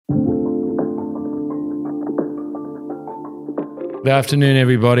Good afternoon,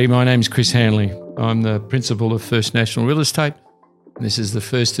 everybody. My name's Chris Hanley. I'm the principal of First National Real Estate. This is the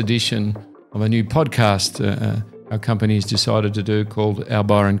first edition of a new podcast our company has decided to do called Our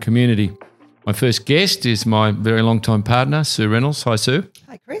Byron Community. My first guest is my very long-time partner, Sue Reynolds. Hi, Sue.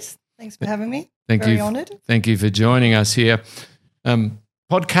 Hi, Chris. Thanks for having me. Thank Very you. honoured. Thank you for joining us here.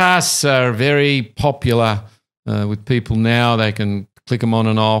 Podcasts are very popular with people now. They can click them on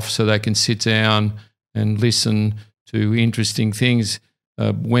and off so they can sit down and listen to interesting things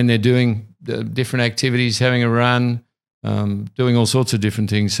when they're doing different activities, having a run, doing all sorts of different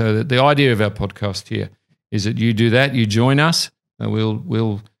things. So the idea of our podcast here is that you do that, you join us.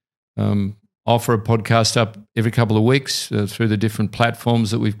 We'll offer a podcast up every couple of weeks through the different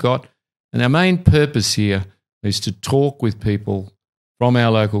platforms that we've got. And our main purpose here is to talk with people from our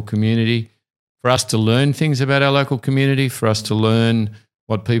local community, for us to learn things about our local community, for us to learn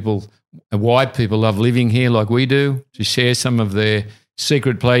why people love living here like we do, to share some of their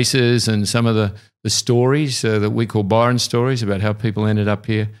secret places and some of the stories that we call Byron stories about how people ended up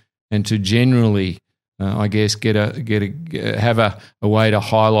here, and to generally, I guess, have a way to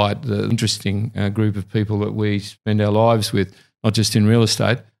highlight the interesting group of people that we spend our lives with, not just in real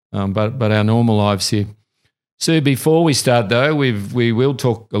estate, but our normal lives here. So before we start, though, we will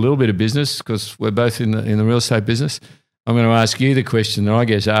talk a little bit of business because we're both in the real estate business. I'm going to ask you the question that I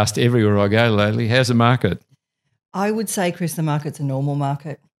get asked everywhere I go lately. How's the market? I would say, Chris, the market's a normal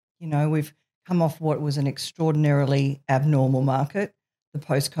market. You know, we've come off what was an extraordinarily abnormal market, the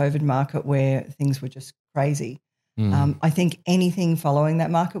post-COVID market where things were just crazy. I think anything following that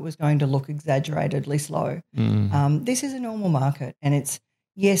market was going to look exaggeratedly slow. This is a normal market, and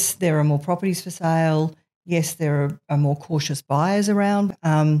yes, there are more properties for sale. Yes, there are more cautious buyers around,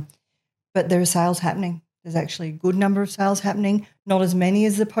 but there are sales happening. There's actually a good number of sales happening, not as many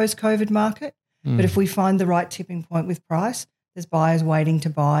as the post-COVID market, but if we find the right tipping point with price, there's buyers waiting to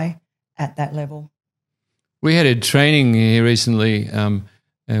buy at that level. We had a training here recently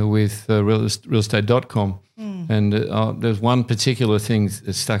with realestate.com, and there's one particular thing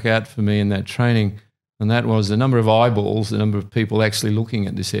that stuck out for me in that training, and that was the number of eyeballs, the number of people actually looking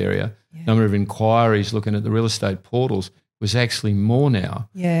at this area, number of inquiries looking at the real estate portals was actually more now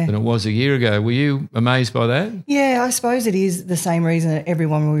than it was a year ago. Were you amazed by that? Yeah, I suppose it is the same reason that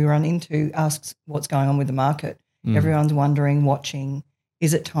everyone we run into asks what's going on with the market. Everyone's wondering, watching,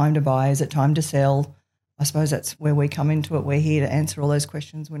 is it time to buy? Is it time to sell? I suppose that's where we come into it. We're here to answer all those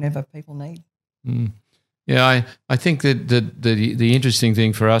questions whenever people need. Yeah, I think that the interesting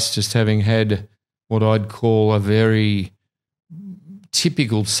thing for us, just having had what I'd call a very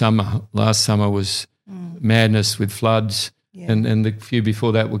typical summer, last summer was madness with floods, and the few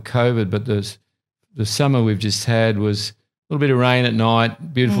before that were COVID, but the summer we've just had was a little bit of rain at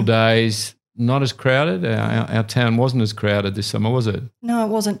night, beautiful days, not as crowded. Our town wasn't as crowded this summer, was it? No, it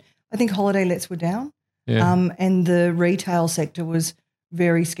wasn't. I think holiday lets were down. And the retail sector was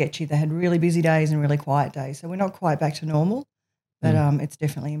very sketchy. They had really busy days and really quiet days. So we're not quite back to normal, but it's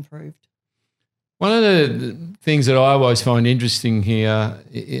definitely improved. One of the things that I always find interesting here,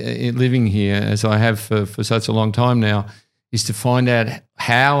 living here, as I have for such a long time now, is to find out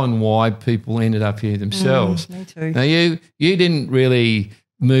how and why people ended up here themselves. Me too. Now, you didn't really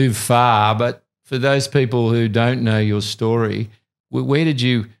move far, but for those people who don't know your story, where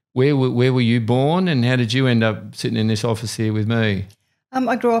were you born, and how did you end up sitting in this office here with me?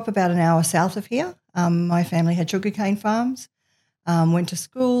 I grew up about an hour south of here. My family had sugarcane farms, went to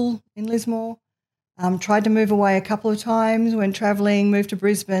school in Lismore, tried to move away a couple of times, went travelling, moved to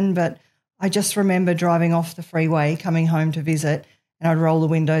Brisbane, but I just remember driving off the freeway, coming home to visit, and I'd roll the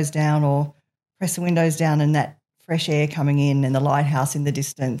windows down or press the windows down and that fresh air coming in and the lighthouse in the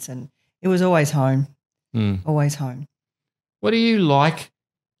distance, and it was always home, always home. What do you like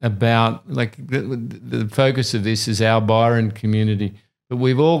about, like, the focus of this is our Byron community, but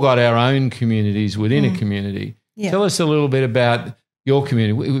we've all got our own communities within a community. Tell us a little bit about your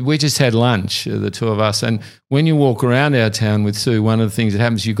community. We just had lunch, the two of us, and when you walk around our town with Sue, one of the things that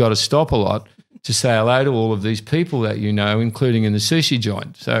happens, you've got to stop a lot to say hello to all of these people that you know, including in the sushi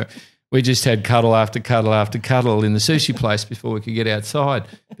joint. So we just had cuddle after cuddle after cuddle in the sushi place before we could get outside.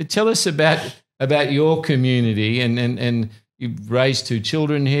 But tell us about your community, and you've raised two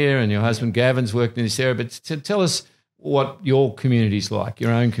children here, and your husband Gavin's worked in this area, but tell us what your community's like,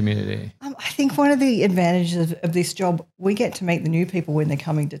 your own community. I think one of the advantages of this job, we get to meet the new people when they're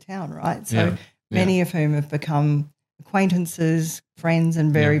coming to town, right? So many of whom have become acquaintances, friends,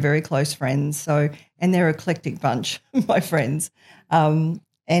 and very, very close friends. So, and they're an eclectic bunch, my friends. And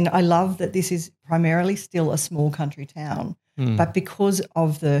I love that this is primarily still a small country town, but because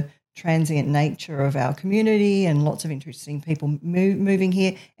of the transient nature of our community and lots of interesting people moving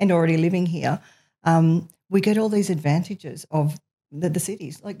here and already living here, we get all these advantages of the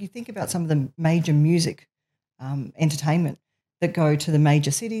cities. Like you think about some of the major music entertainment that go to the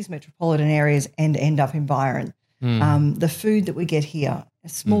major cities, metropolitan areas, and end up in Byron. The food that we get here, a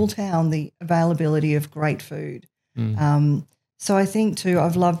small town, the availability of great food. So I think too,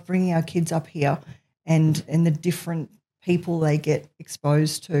 I've loved bringing our kids up here and the different people they get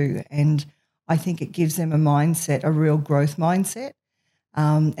exposed to, and I think it gives them a mindset, a real growth mindset.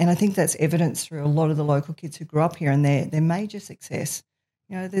 And I think that's evidenced through a lot of the local kids who grew up here and their major success.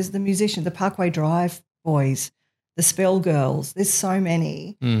 You know, there's the musicians, the Parkway Drive boys, the Spell Girls. There's so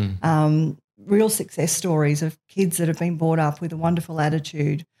many real success stories of kids that have been brought up with a wonderful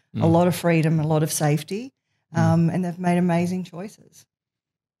attitude, a lot of freedom, a lot of safety, and they've made amazing choices.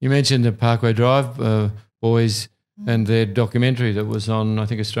 You mentioned the Parkway Drive boys and their documentary that was on, I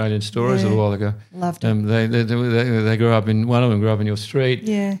think, Australian Stories a little while ago. Loved it. They grew up in, one of them grew up in your street.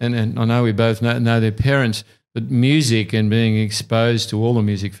 Yeah. And I know we both know their parents, but music and being exposed to all the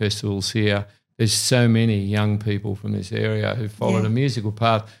music festivals here, there's so many young people from this area who followed a musical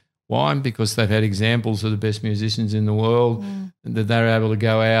path. Why? Because they've had examples of the best musicians in the world that they're able to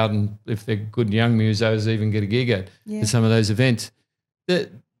go out and, if they're good young musos, even get a gig at some of those events. The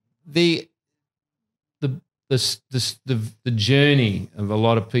journey of a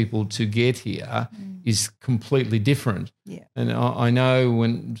lot of people to get here is completely different. Yeah. And I know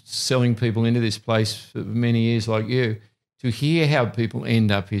when selling people into this place for many years like you, to hear how people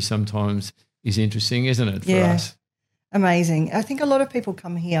end up here sometimes is interesting, isn't it, for us? Amazing. I think a lot of people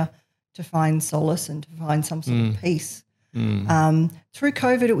come here to find solace and to find some sort of peace. Through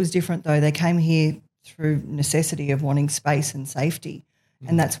COVID it was different though. They came here through necessity of wanting space and safety.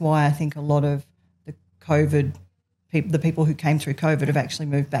 And that's why I think a lot of the COVID the people who came through COVID have actually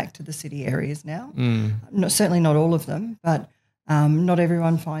moved back to the city areas now. Certainly not all of them, but not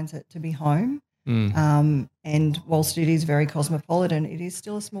everyone finds it to be home. And whilst it is very cosmopolitan, it is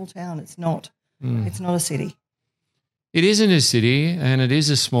still a small town. It's not a city. It isn't a city, and it is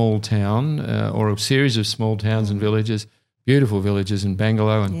a small town or a series of small towns and villages, beautiful villages in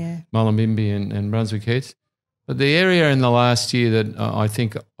Bangalow and Mullumbimby and Brunswick Heaths. But the area in the last year that I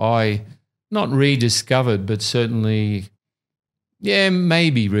think I not rediscovered, but certainly,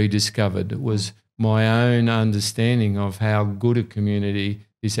 maybe rediscovered, was my own understanding of how good a community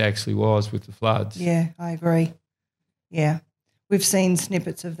this actually was with the floods. Yeah, I agree. Yeah. We've seen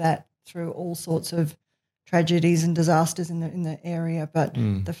snippets of that through all sorts of tragedies and disasters in the area, but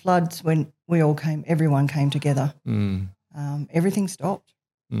the floods, when everyone came together. Everything stopped.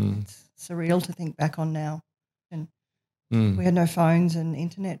 It's surreal to think back on now. And we had no phones and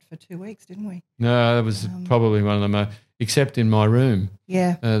internet for 2 weeks, didn't we? No, that was probably one of the most, except in my room.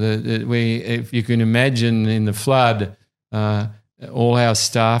 Yeah. If you can imagine in the flood, all our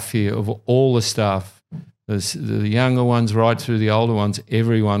staff here, of all the staff, the younger ones right through the older ones,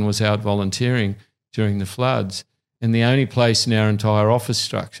 everyone was out volunteering during the floods. And the only place in our entire office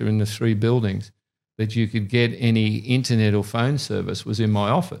structure in the 3 buildings that you could get any internet or phone service was in my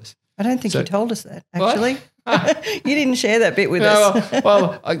office. I don't think you told us that, actually. You didn't share that bit with us.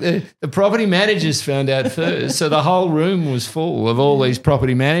 The property managers found out first. So the whole room was full of all these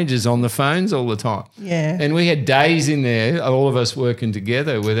property managers on the phones all the time. Yeah. And we had days in there, all of us working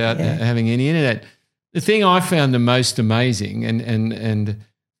together without having any internet. The thing I found the most amazing, and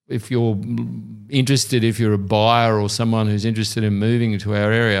if you're interested, if you're a buyer or someone who's interested in moving to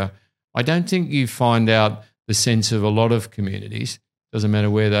our area, I don't think you find out the sense of a lot of communities, doesn't matter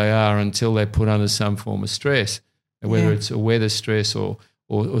where they are, until they're put under some form of stress, whether it's a weather stress or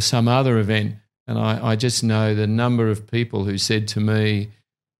some other event. And I just know the number of people who said to me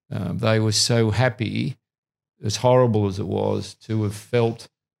they were so happy, as horrible as it was, to have felt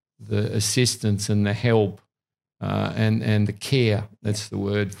the assistance and the help and the care, that's the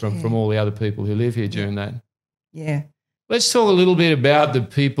word, from all the other people who live here during that. Yeah. Let's talk a little bit about the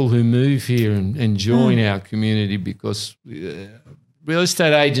people who move here and join our community, because real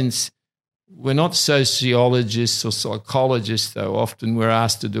estate agents, we're not sociologists or psychologists, though often we're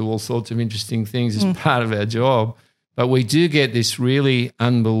asked to do all sorts of interesting things as part of our job, but we do get this really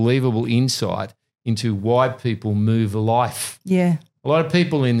unbelievable insight into why people move life. Yeah. A lot of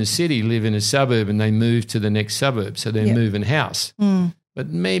people in the city live in a suburb and they move to the next suburb, so they're moving house. But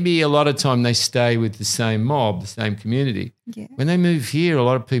maybe a lot of time they stay with the same mob, the same community. Yeah. When they move here, a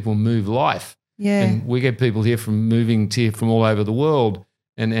lot of people move life. Yeah. And we get people here moving here from all over the world,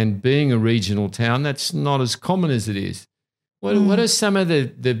 and being a regional town, that's not as common as it is. What are some of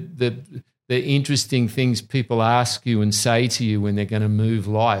the the interesting things people ask you and say to you when they're going to move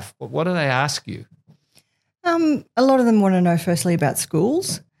life? What do they ask you? A lot of them want to know firstly about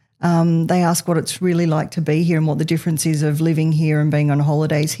schools. They ask what it's really like to be here and what the difference is of living here and being on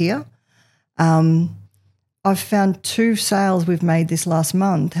holidays here. I've found 2 sales we've made this last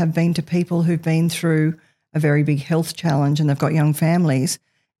month have been to people who've been through a very big health challenge and they've got young families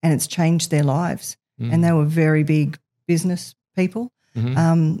and it's changed their lives. And they were very big business people.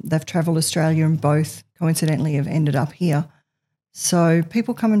 They've travelled Australia and both coincidentally have ended up here. So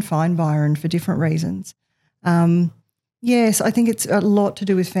people come and find Byron for different reasons. Yes, I think it's a lot to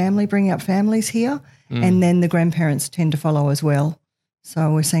do with family, bringing up families here, and then the grandparents tend to follow as well.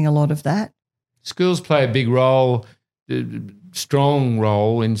 So we're seeing a lot of that. Schools play a big role, strong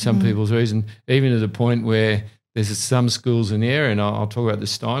role in some people's reason, even to the point where there's some schools in the area, and I'll talk about the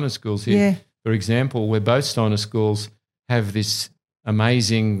Steiner schools here, for example, where both Steiner schools have this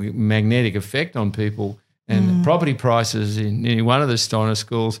amazing magnetic effect on people, and property prices in any one of the Steiner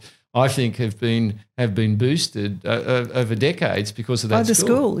schools I think have been boosted over decades because of that the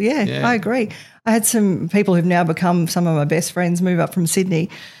school. Yeah, I agree. I had some people who've now become some of my best friends move up from Sydney,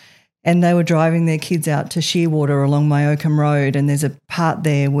 and they were driving their kids out to Shearwater along Myocombe Road, and there's a part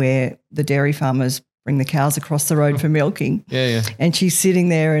there where the dairy farmers bring the cows across the road for milking. And she's sitting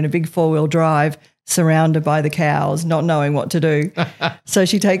there in a big 4-wheel drive surrounded by the cows, not knowing what to do. So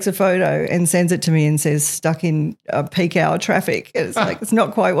she takes a photo and sends it to me and says, stuck in peak hour traffic. And it's like, it's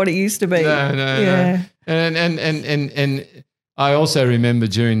not quite what it used to be. No. And I also remember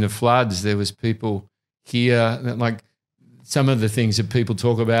during the floods, there was people here, like some of the things that people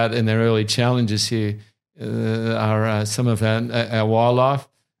talk about and their early challenges here are some of our wildlife.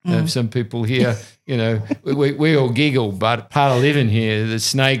 Some people here, we all giggle, but part of living here, the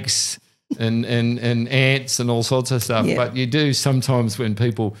snakes and ants and all sorts of stuff. But you do sometimes when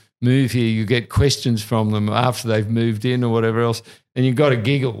people move here, you get questions from them after they've moved in or whatever else, and you've got to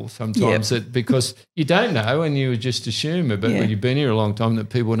giggle sometimes because you don't know and you would just assume it, but when you've been here a long time that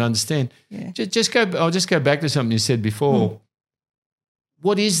people would understand. I'll just go back to something you said before.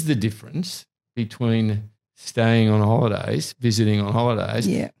 What is the difference between staying on holidays, visiting on holidays,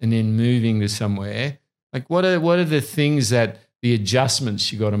 and then moving to somewhere? Like what are the things that the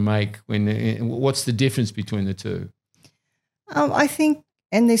adjustments you got to make what's the difference between the two? I think,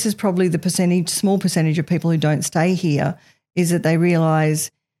 and this is probably the small percentage of people who don't stay here, is that they realise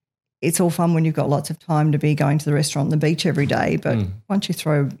it's all fun when you've got lots of time to be going to the restaurant and the beach every day, but once you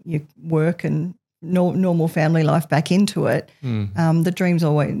throw your work and normal family life back into it, the dream's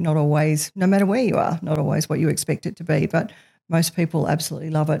not always, no matter where you are, not always what you expect it to be, but most people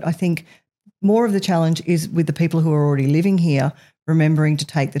absolutely love it. I think more of the challenge is with the people who are already living here, remembering to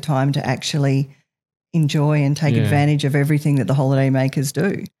take the time to actually enjoy and take advantage of everything that the holiday makers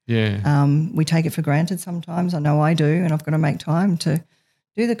do. We take it for granted sometimes. I know I do, and I've got to make time to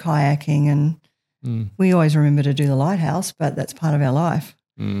do the kayaking, and we always remember to do the lighthouse, but that's part of our life.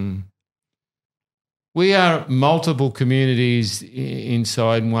 We are multiple communities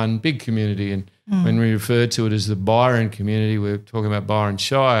inside one big community, and when we refer to it as the Byron community, we're talking about Byron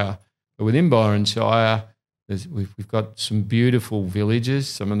Shire. But within Byron Shire, we've got some beautiful villages.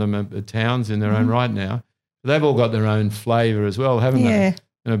 Some of them are towns in their own right now. But they've all got their own flavour as well, haven't they?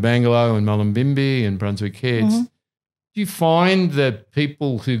 Bangalow and Mullumbimby and Brunswick Heads. Do you find that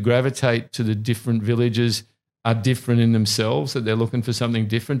people who gravitate to the different villages are different in themselves, that they're looking for something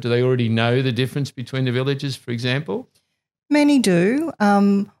different? Do they already know the difference between the villages, for example? Many do,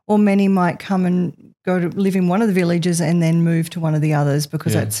 or many might come and go to live in one of the villages and then move to one of the others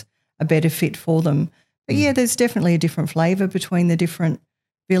because that's a better fit for them. But, there's definitely a different flavour between the different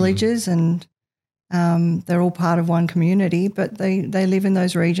villages and they're all part of one community, but they live in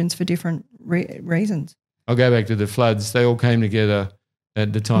those regions for different reasons. I'll go back to the floods. They all came together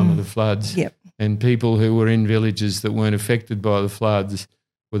at the time of the floods. And people who were in villages that weren't affected by the floods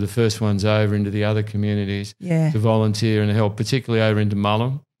were the first ones over into the other communities to volunteer and help, particularly over into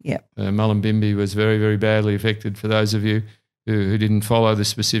Mullum. Mullumbimby was very, very badly affected for those of you who didn't follow the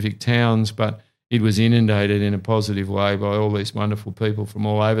specific towns, but it was inundated in a positive way by all these wonderful people from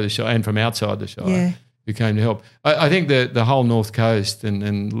all over the Shire and from outside the Shire who came to help. I think the whole North Coast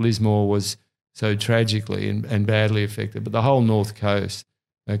and Lismore was so tragically and badly affected, but the whole North Coast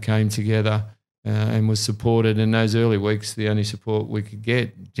came together and was supported. In those early weeks, the only support we could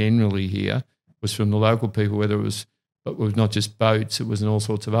get generally here was from the local people, whether it was not just boats, it was in all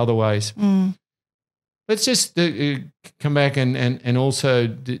sorts of other ways. Let's just come back and also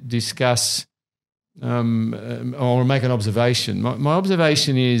discuss or make an observation. My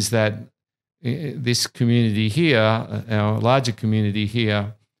observation is that this community here, our larger community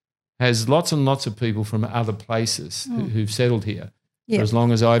here, has lots and lots of people from other places who've settled here. Yeah. For as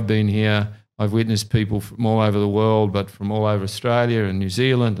long as I've been here, I've witnessed people from all over the world, but from all over Australia and New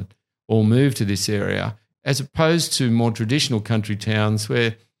Zealand, and all move to this area, as opposed to more traditional country towns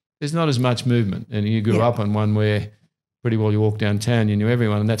where there's not as much movement. And you grew up on one where pretty well you walk downtown, you knew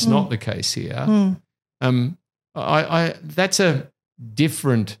everyone, and that's not the case here. That's a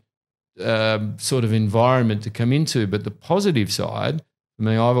different sort of environment to come into. But the positive side, for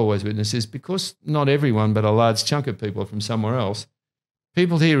me, I've always witnessed is because not everyone, but a large chunk of people are from somewhere else,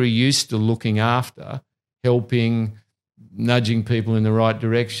 people here are used to looking after, helping, nudging people in the right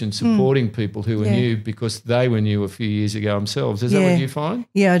direction, supporting people who are new because they were new a few years ago themselves. Is that what you find?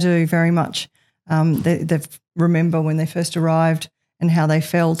 Yeah, I do very much. They remember when they first arrived and how they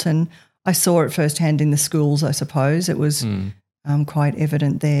felt, and I saw it firsthand in the schools, I suppose. It was quite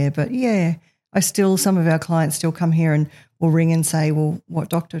evident there. But, some of our clients still come here and will ring and say, well, what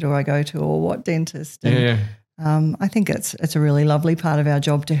doctor do I go to or what dentist? And, I think it's a really lovely part of our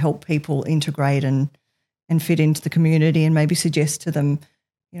job to help people integrate and fit into the community and maybe suggest to them,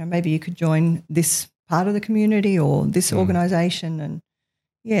 maybe you could join this part of the community or this organisation. And,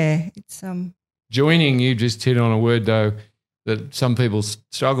 it's joining, you just hit on a word, though, that some people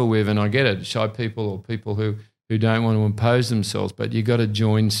struggle with, and I get it, shy people or people who don't want to impose themselves, but you got to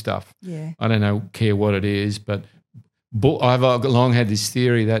join stuff. Yeah. I don't care what it is, but I've long had this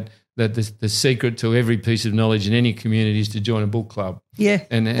theory that the secret to every piece of knowledge in any community is to join a book club. Yeah.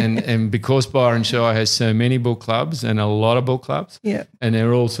 And because Byron Shire has so many book clubs and a lot of book clubs, and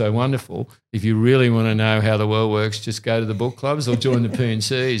they're all so wonderful, if you really want to know how the world works, just go to the book clubs or join the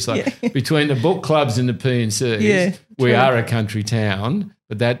P&Cs. Like between the book clubs and the P&Cs, we are a country town,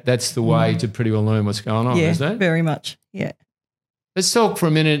 but that's the way to pretty well learn what's going on, isn't it? Very much, yeah. Let's talk for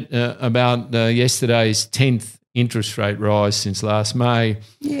a minute about yesterday's 10th interest rate rise since last May.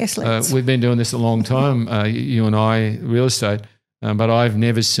 Yes, let's. We've been doing this a long time, you and I, real estate, but I've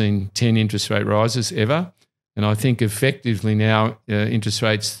never seen 10 interest rate rises ever. And I think effectively now interest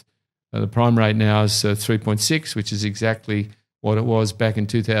rates, the prime rate now is 3.6, which is exactly what it was back in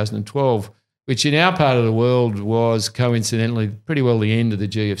 2012, which in our part of the world was coincidentally pretty well the end of the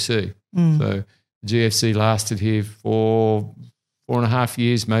GFC. So the GFC lasted here for 4.5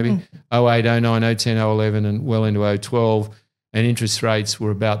 years maybe, 08, 09, 010, 011 and well into 012, and interest rates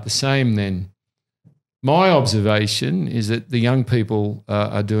were about the same then. My observation is that the young people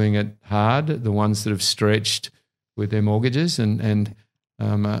are doing it hard, the ones that have stretched with their mortgages, and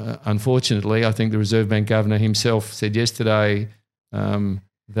unfortunately I think the Reserve Bank Governor himself said yesterday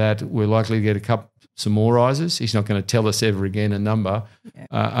that we're likely to get some more rises. He's not going to tell us ever again a number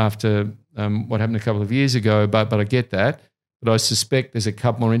after what happened a couple of years ago, but I get that. But I suspect there's a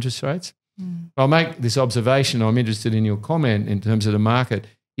couple more interest rates. I'll make this observation. I'm interested in your comment in terms of the market.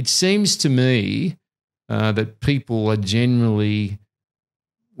 It seems to me that people are generally,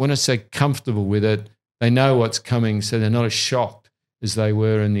 when I say comfortable with it, they know what's coming, so they're not as shocked as they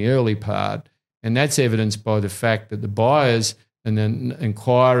were in the early part. And that's evidenced by the fact that the buyers and then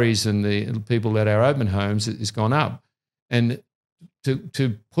inquiries and the people at our open homes has gone up. And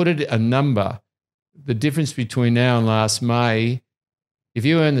to put it a number, the difference between now and last May, if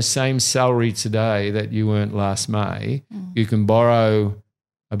you earn the same salary today that you earned last May, you can borrow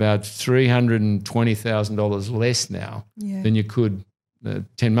about $320,000 less now than you could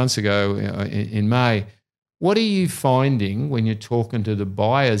 10 months ago in May. What are you finding when you're talking to the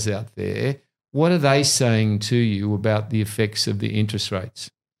buyers out there? What are they saying to you about the effects of the interest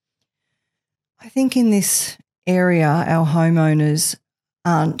rates? I think in this area, our homeowners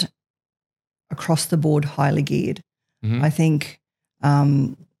aren't across the board highly geared. I think,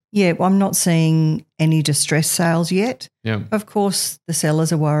 I'm not seeing any distressed sales yet. Yeah. Of course, the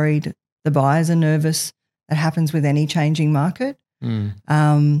sellers are worried. The buyers are nervous. That happens with any changing market.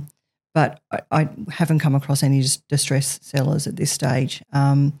 But I haven't come across any distressed sellers at this stage.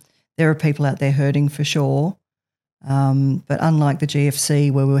 There are people out there hurting for sure. But unlike the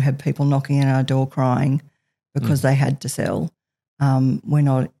GFC where we had people knocking on our door crying because they had to sell, we're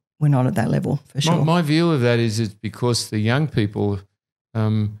not at that level for sure. My view of that is it's because the young people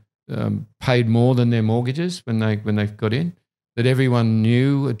paid more than their mortgages when they got in. That everyone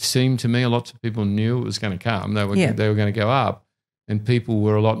knew. It seemed to me lots of people knew it was going to come. They were going to go up, and people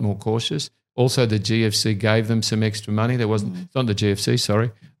were a lot more cautious. Also, the GFC gave them some extra money. There wasn't. It's not the GFC,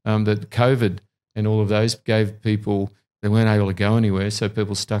 sorry. That COVID and all of those gave people. They weren't able to go anywhere, so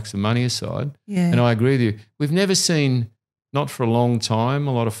people stuck some money aside. Yeah. And I agree with you. We've never seen. Not for a long time,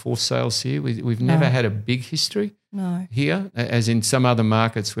 a lot of forced sales here. We've never had a big history here, as in some other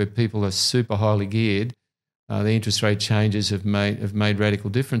markets where people are super highly geared. The interest rate changes have made radical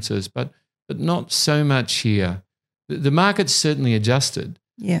differences, but not so much here. The market's certainly adjusted.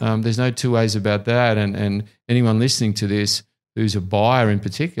 Yeah. There's no two ways about that. And anyone listening to this who's a buyer in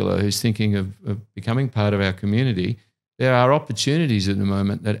particular, who's thinking of becoming part of our community, there are opportunities at the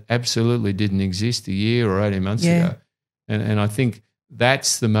moment that absolutely didn't exist a year or 18 months ago. And I think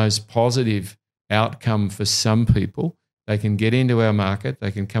that's the most positive outcome for some people. They can get into our market.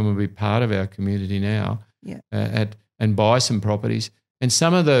 They can come and be part of our community now and buy some properties. And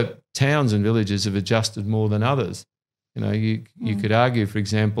some of the towns and villages have adjusted more than others. You know, you could argue, for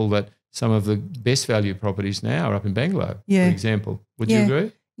example, that some of the best value properties now are up in Bangalow, for example. Would you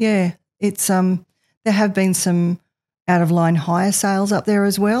agree? Yeah. It's there have been some out-of-line higher sales up there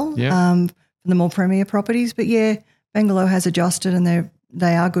as well for the more premier properties. But, Bangalow has adjusted and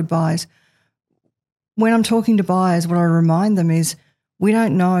they are good buys. When I'm talking to buyers, what I remind them is we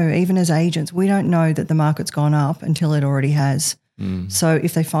don't know, even as agents, we don't know that the market's gone up until it already has. So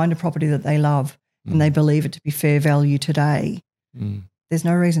if they find a property that they love and they believe it to be fair value today, there's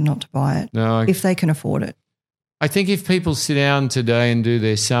no reason not to buy it if they can afford it. I think if people sit down today and do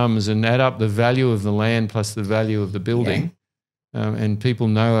their sums and add up the value of the land plus the value of the building, and people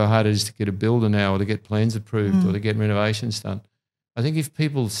know how hard it is to get a builder now or to get plans approved or to get renovations done, I think if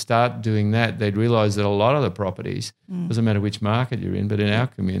people start doing that, they'd realise that a lot of the properties, doesn't matter which market you're in, but in our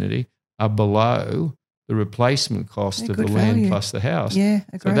community, are below the replacement cost of the land plus the house. Yeah,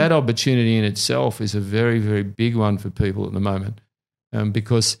 agreed. So that opportunity in itself is a very, very big one for people at the moment,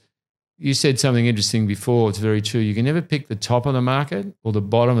 because you said something interesting before. It's very true. You can never pick the top of the market or the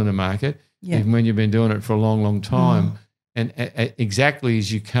bottom of the market, even when you've been doing it for a long, long time. And exactly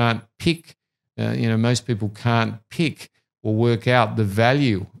as you can't pick, most people can't pick or work out the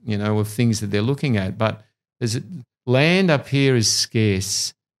value, of things that they're looking at. But land up here is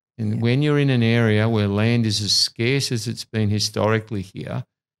scarce. And when you're in an area where land is as scarce as it's been historically here,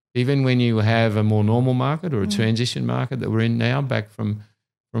 even when you have a more normal market or a transition market that we're in now, back from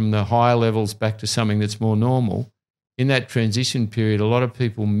the higher levels back to something that's more normal, in that transition period, a lot of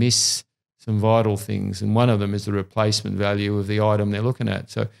people miss some vital things. And one of them is the replacement value of the item they're looking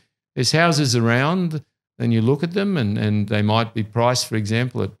at. So there's houses around and you look at them and they might be priced, for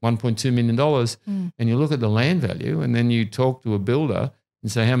example, at $1.2 million and you look at the land value and then you talk to a builder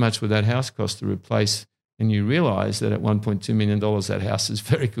and say, how much would that house cost to replace? And you realise that at $1.2 million, that house is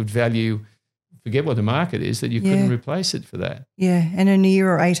very good value. Forget what the market is, that you couldn't replace it for that. Yeah, and in a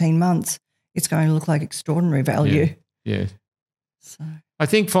year or 18 months, it's going to look like extraordinary value. Yeah. So I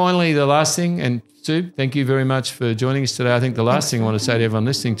think finally the last thing, and Sue, thank you very much for joining us today. I think the last thing I want to say to everyone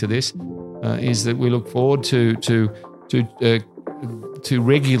listening to this is that we look forward to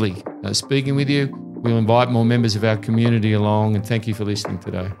regularly speaking with you. We'll invite more members of our community along, and thank you for listening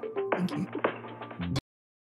today.